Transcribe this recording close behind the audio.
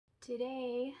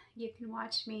Today you can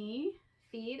watch me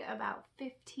feed about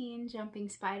 15 jumping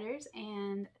spiders,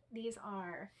 and these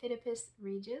are Phidippus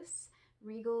regius,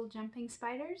 Regal Jumping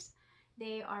Spiders.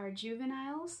 They are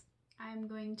juveniles. I'm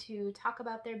going to talk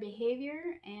about their behavior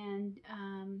and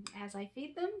as I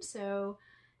feed them, so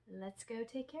let's go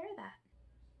take care of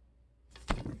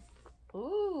that.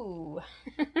 Ooh!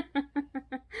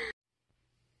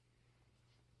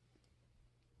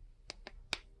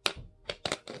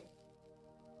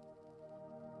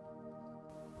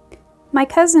 My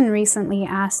cousin recently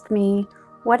asked me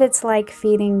what it's like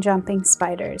feeding jumping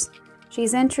spiders.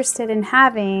 She's interested in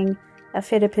having a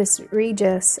Phidippus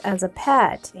regius as a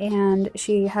pet, and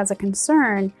she has a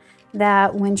concern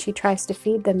that when she tries to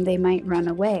feed them, they might run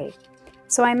away.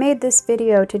 So I made this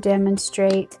video to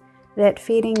demonstrate that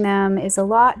feeding them is a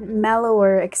lot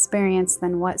mellower experience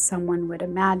than what someone would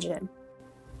imagine.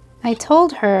 I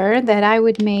told her that I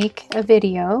would make a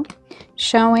video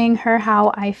showing her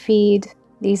how I feed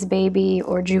these baby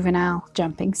or juvenile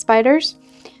jumping spiders.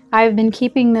 I've been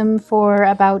keeping them for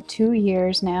about 2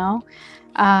 years now,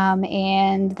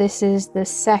 and this is the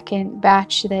second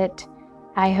batch that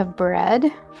I have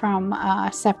bred from a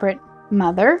separate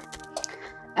mother.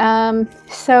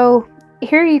 So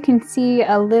here you can see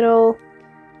a little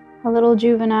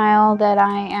juvenile that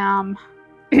I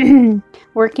am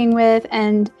working with,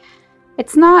 and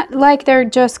it's not like they're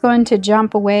just going to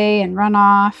jump away and run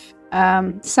off.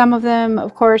 Some of them,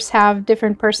 of course, have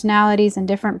different personalities and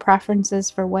different preferences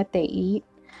for what they eat,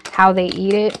 how they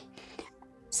eat it.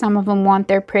 Some of them want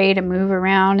their prey to move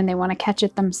around and they want to catch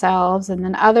it themselves, and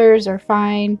then others are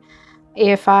fine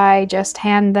if I just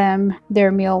hand them their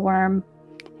mealworm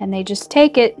and they just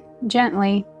take it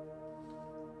gently.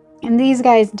 And these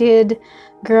guys did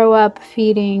grow up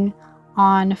feeding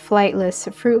on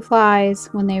flightless fruit flies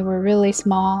when they were really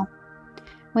small.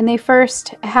 When they first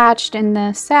hatched in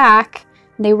the sack,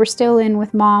 they were still in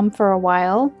with mom for a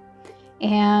while,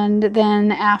 and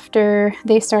then after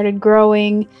they started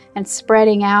growing and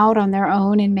spreading out on their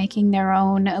own and making their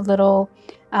own little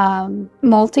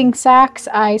molting sacks,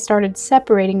 I started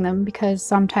separating them because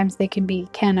sometimes they can be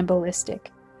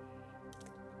cannibalistic.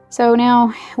 So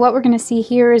now what we're going to see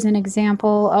here is an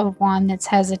example of one that's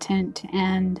hesitant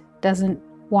and doesn't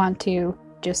want to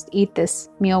just eat this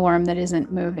mealworm that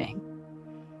isn't moving.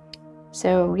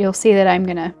 So you'll see that I'm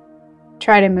going to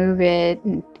try to move it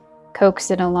and coax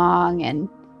it along, and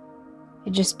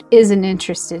it just isn't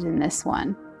interested in this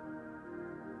one.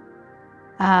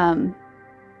 And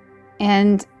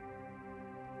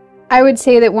I would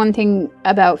say that one thing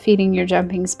about feeding your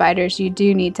jumping spiders, you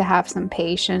do need to have some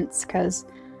patience, because,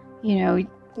 you know,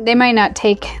 they might not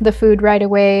take the food right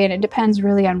away, and it depends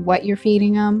really on what you're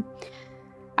feeding them.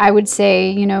 I would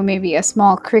say, you know, maybe a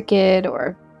small cricket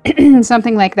or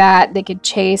something like that they could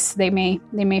chase. They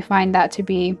may find that to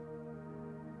be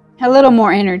a little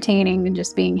more entertaining than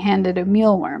just being handed a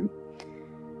mealworm.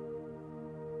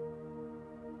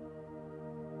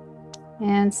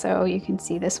 And so you can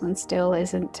see this one still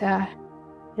isn't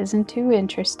too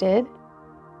interested.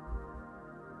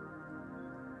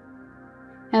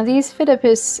 Now these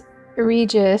Phidippus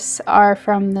regius are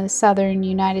from the southern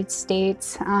United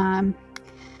States,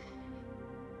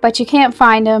 but you can't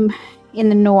find them in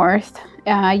the north.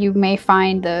 You may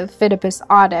find the Phidippus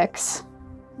audex,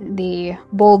 the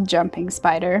bold jumping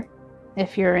spider,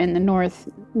 if you're in the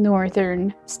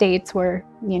northern states where,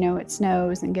 you know, it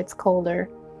snows and gets colder.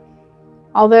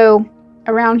 Although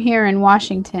around here in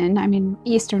Washington, I'm in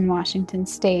eastern Washington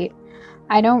state,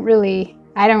 I don't really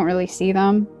see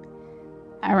them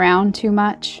around too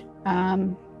much.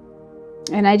 And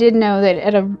I did know that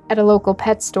at a local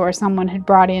pet store someone had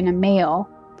brought in a male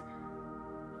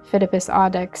Phidippus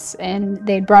audex, and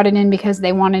they brought it in because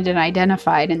they wanted it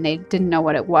identified and they didn't know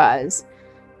what it was.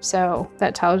 So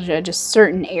that tells you just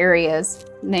certain areas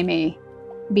they may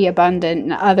be abundant,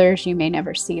 and others you may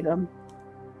never see them.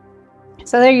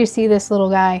 So there you see this little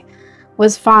guy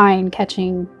was fine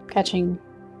catching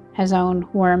his own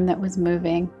worm that was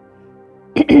moving.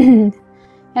 And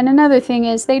another thing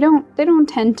is they don't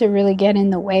tend to really get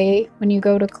in the way when you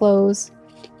go to close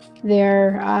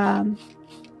their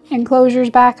enclosures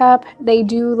back up. They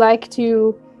do like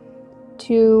to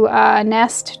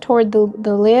nest toward the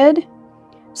lid.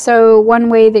 So one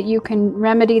way that you can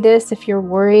remedy this, if you're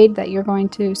worried that you're going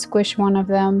to squish one of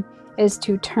them, is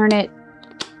to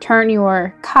turn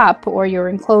your cup or your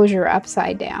enclosure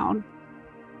upside down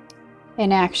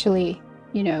and actually,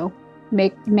 you know,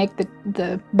 make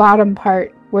the bottom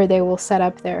part where they will set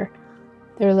up their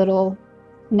little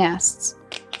nests.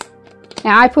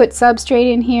 Now I put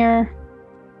substrate in here.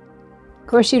 Of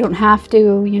course, you don't have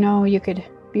to, you know, you could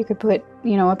put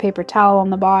you know, a paper towel on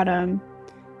the bottom,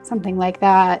 something like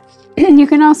that. You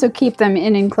can also keep them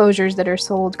in enclosures that are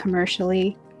sold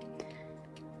commercially.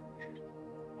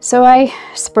 So I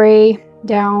spray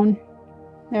down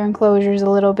their enclosures a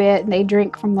little bit, and they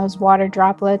drink from those water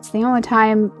droplets. The only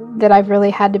time that I've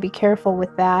really had to be careful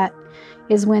with that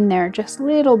is when they're just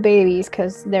little babies,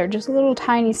 because they're just little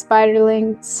tiny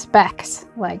spiderling specks,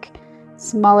 like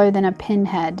smaller than a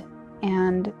pinhead,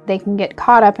 and they can get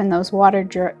caught up in those water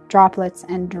droplets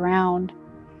and drown.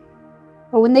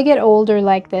 But when they get older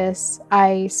like this,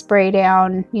 I spray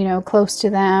down, you know, close to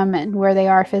them and where they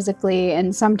are physically,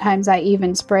 and sometimes I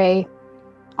even spray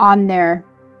on their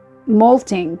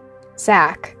molting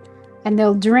sac, and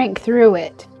they'll drink through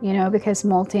it, you know, because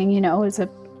molting, you know, is a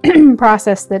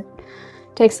process that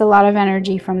takes a lot of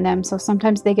energy from them. So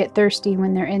sometimes they get thirsty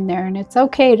when they're in there, and it's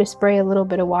okay to spray a little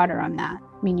bit of water on that.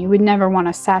 I mean, you would never want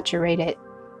to saturate it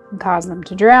and cause them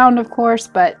to drown, of course,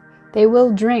 but they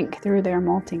will drink through their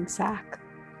molting sac.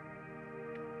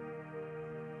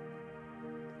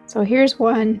 So here's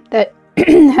one that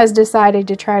has decided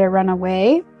to try to run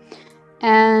away.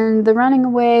 And the running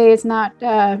away is not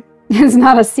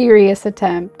a serious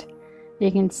attempt,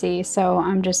 you can see. So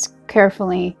I'm just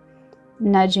carefully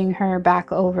nudging her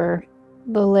back over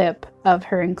the lip of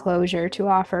her enclosure to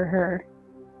offer her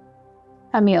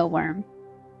a mealworm.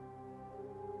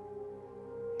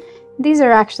 These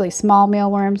are actually small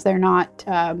mealworms. They're not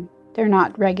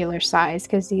regular size,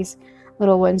 because these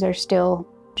little ones are still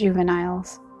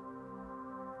juveniles.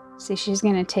 See, she's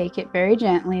going to take it very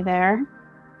gently there.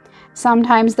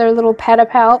 Sometimes their little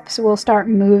pedipalps will start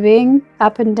moving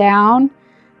up and down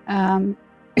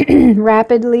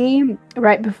rapidly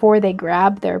right before they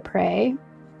grab their prey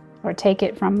or take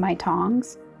it from my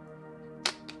tongs.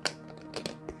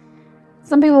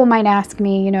 Some people might ask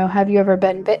me, you know, have you ever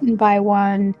been bitten by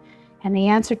one? And the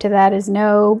answer to that is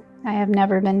no, I have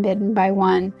never been bitten by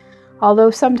one.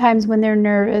 Although sometimes when they're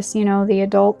nervous, you know, the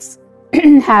adults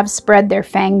have spread their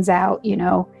fangs out, you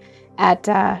know, at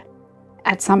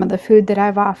some of the food that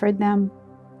I've offered them.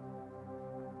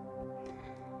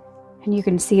 And you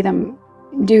can see them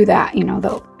do that, you know,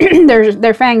 though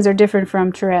their fangs are different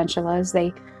from tarantulas.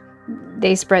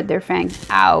 They spread their fangs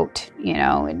out, you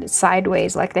know, and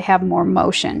sideways, like they have more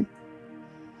motion.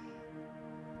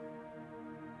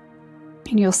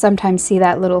 And you'll sometimes see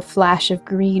that little flash of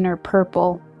green or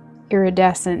purple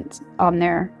iridescent on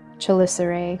their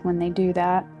chelicerae when they do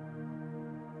that.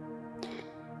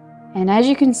 And as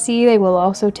you can see, they will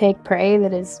also take prey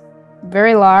that is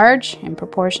very large in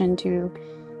proportion to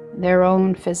their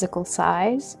own physical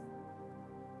size.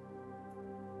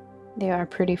 They are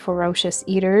pretty ferocious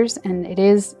eaters, and it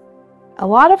is a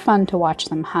lot of fun to watch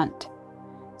them hunt.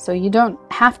 So you don't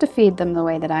have to feed them the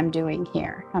way that I'm doing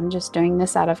here. I'm just doing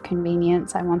this out of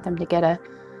convenience. I want them to get a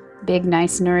big,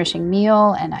 nice, nourishing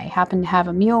meal, and I happen to have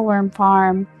a mealworm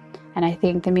farm, and I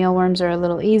think the mealworms are a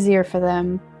little easier for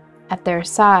them at their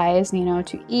size, you know,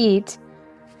 to eat,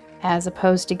 as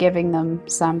opposed to giving them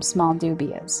some small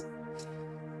dubias.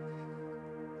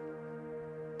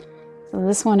 So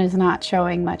this one is not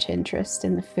showing much interest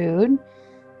in the food.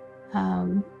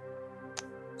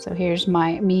 So here's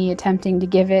me attempting to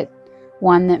give it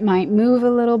one that might move a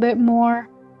little bit more,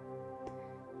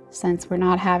 since we're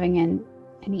not having an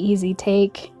easy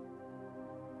take.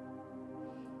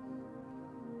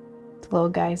 This little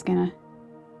guy's gonna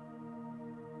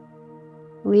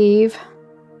leave.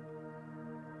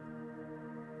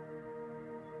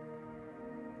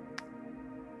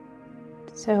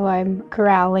 So I'm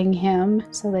corralling him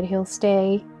so that he'll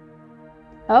stay.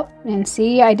 Oh, and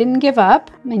see, I didn't give up,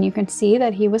 and you can see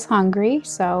that he was hungry.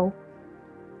 So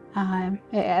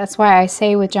that's why I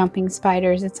say with jumping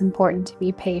spiders, it's important to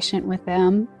be patient with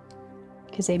them,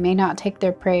 because they may not take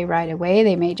their prey right away.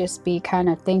 They may just be kind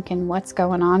of thinking, what's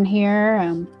going on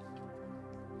here?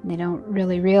 They don't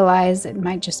really realize it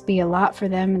might just be a lot for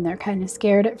them, and they're kind of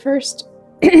scared at first.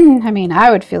 I mean, I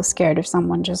would feel scared if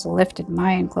someone just lifted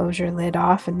my enclosure lid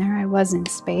off and there I was in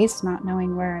space, not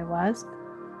knowing where I was.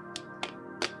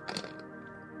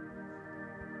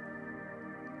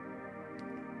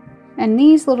 And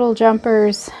these little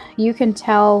jumpers, you can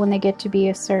tell when they get to be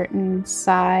a certain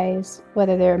size,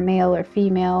 whether they're male or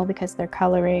female, because they're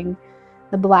coloring.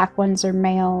 The black ones are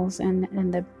males,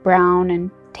 and the brown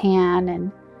and tan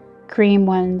and cream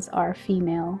ones are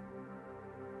female.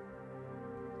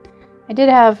 I did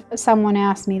have someone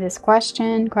ask me this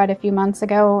question quite a few months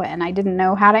ago, and I didn't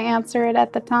know how to answer it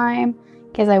at the time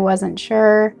because I wasn't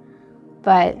sure.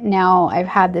 But now I've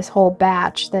had this whole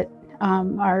batch that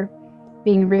are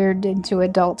being reared into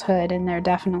adulthood, and they're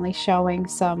definitely showing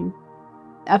some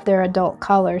of their adult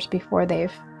colors before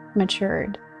they've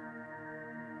matured.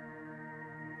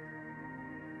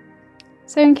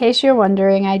 So in case you're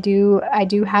wondering, I do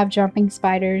have jumping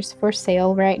spiders for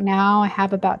sale right now. I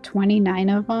have about 29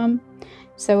 of them.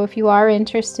 So if you are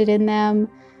interested in them,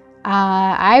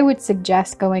 I would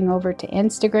suggest going over to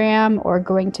Instagram or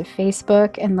going to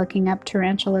Facebook and looking up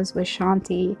Tarantulas with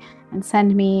Shanti and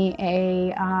send me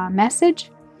a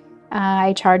message.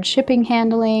 I charge shipping,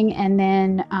 handling, and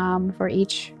then for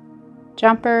each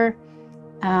jumper,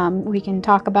 we can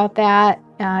talk about that.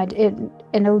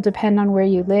 It'll depend on where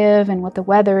you live and what the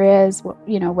weather is,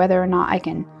 you know, whether or not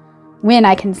when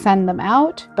I can send them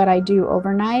out. But I do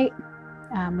overnight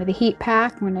with a heat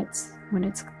pack when it's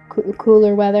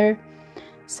cooler weather.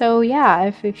 So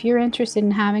yeah, if you're interested in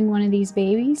having one of these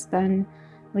babies, then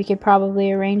we could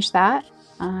probably arrange that.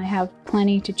 I have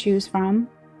plenty to choose from.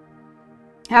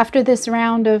 After this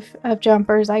round of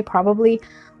jumpers, I probably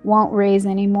won't raise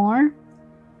anymore.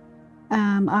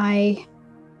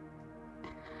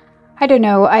 I don't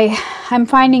know. I'm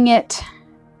finding it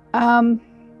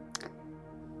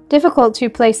difficult to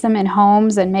place them in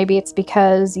homes, and maybe it's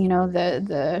because, you know,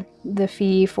 the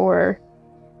fee for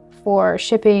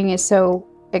shipping is so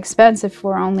expensive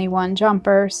for only one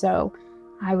jumper. So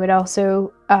I would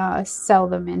also sell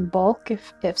them in bulk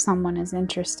if someone is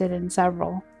interested in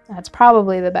several. That's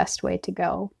probably the best way to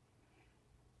go.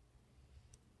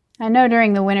 I know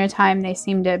during the winter time they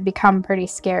seem to become pretty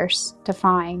scarce to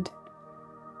find.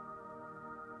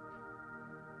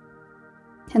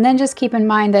 And then just keep in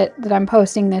mind that I'm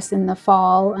posting this in the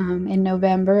fall, in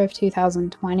November of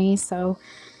 2020. So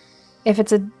if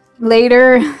it's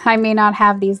later, I may not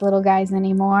have these little guys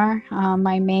anymore.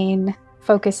 My main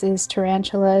focus is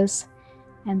tarantulas,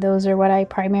 and those are what I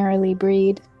primarily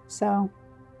breed. So,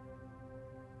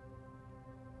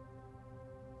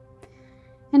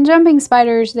 and jumping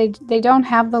spiders, they don't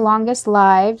have the longest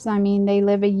lives. I mean, they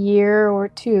live a year or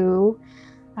two.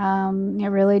 It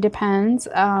really depends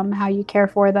how you care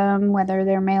for them, whether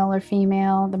they're male or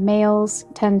female. The males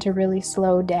tend to really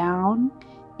slow down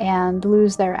and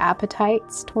lose their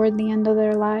appetites toward the end of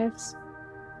their lives.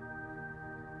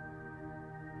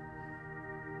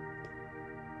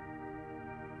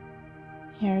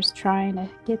 Here's trying to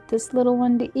get this little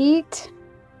one to eat.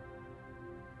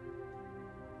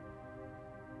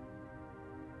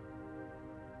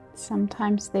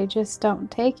 Sometimes they just don't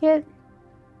take it.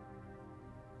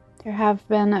 There have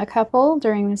been a couple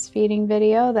during this feeding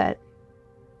video that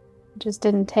just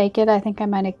didn't take it. I think I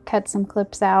might have cut some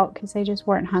clips out because they just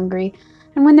weren't hungry.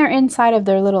 And when they're inside of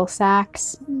their little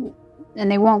sacks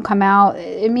and they won't come out,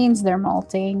 it means they're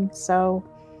molting. So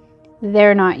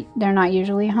they're not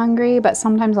usually hungry, but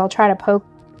sometimes I'll try to poke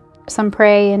some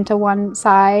prey into one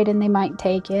side and they might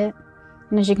take it.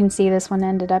 And as you can see, this one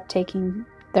ended up taking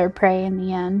their prey in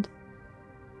the end.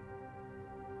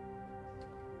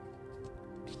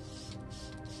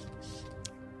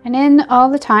 And in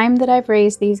all the time that I've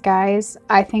raised these guys,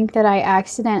 I think that I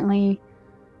accidentally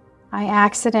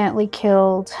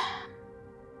killed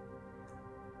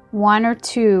one or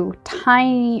two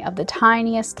of the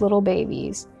tiniest little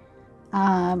babies.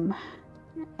 And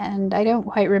I don't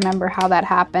quite remember how that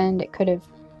happened. It could have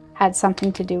had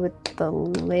something to do with the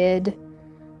lid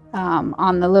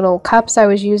on the little cups I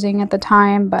was using at the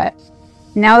time, but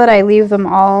now that I leave them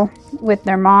all with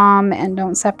their mom and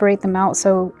don't separate them out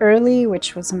so early,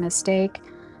 which was a mistake,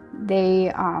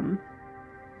 they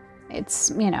it's,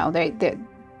 you know, they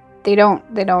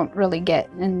don't really get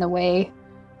in the way,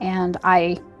 and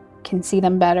I can see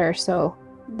them better, so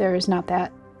there's not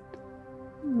that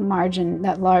large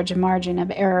margin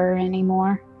of error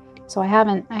anymore. So I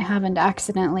haven't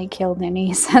accidentally killed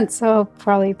any since, so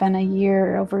probably been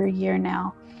over a year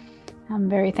now. I'm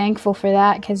very thankful for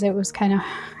that because it was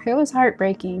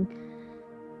heartbreaking.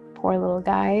 Poor little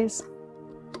guys.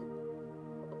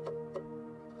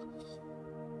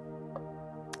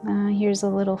 Here's a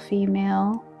little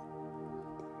female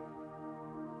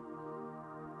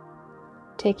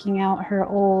taking out her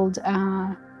old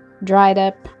dried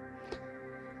up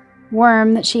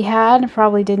worm that she had.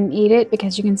 Probably didn't eat it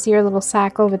because you can see her little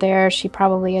sack over there. She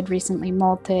probably had recently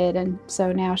molted, and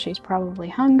so now she's probably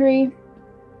hungry.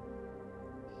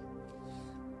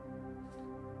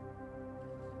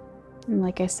 And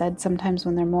like I said, sometimes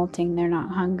when they're molting, they're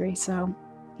not hungry, so you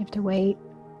have to wait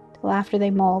till after they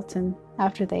molt and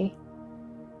after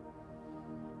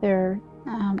their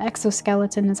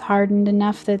exoskeleton is hardened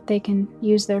enough that they can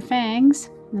use their fangs.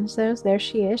 And so there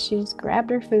she is. She just grabbed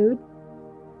her food.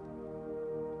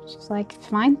 She's like,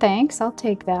 fine, thanks. I'll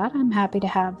take that. I'm happy to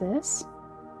have this.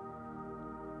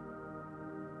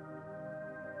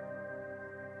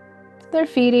 Their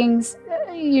feedings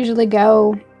usually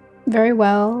go very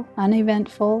well,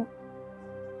 uneventful,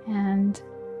 and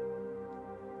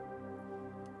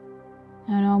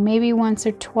maybe once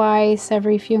or twice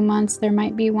every few months there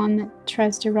might be one that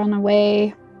tries to run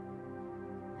away.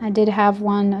 I did have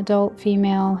one adult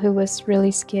female who was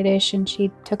really skittish, and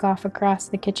she took off across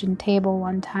the kitchen table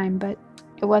one time, but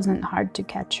it wasn't hard to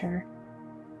catch her.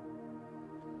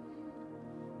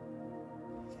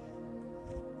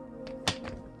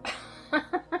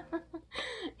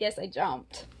 Yes, I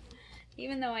jumped,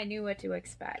 even though I knew what to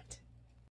expect.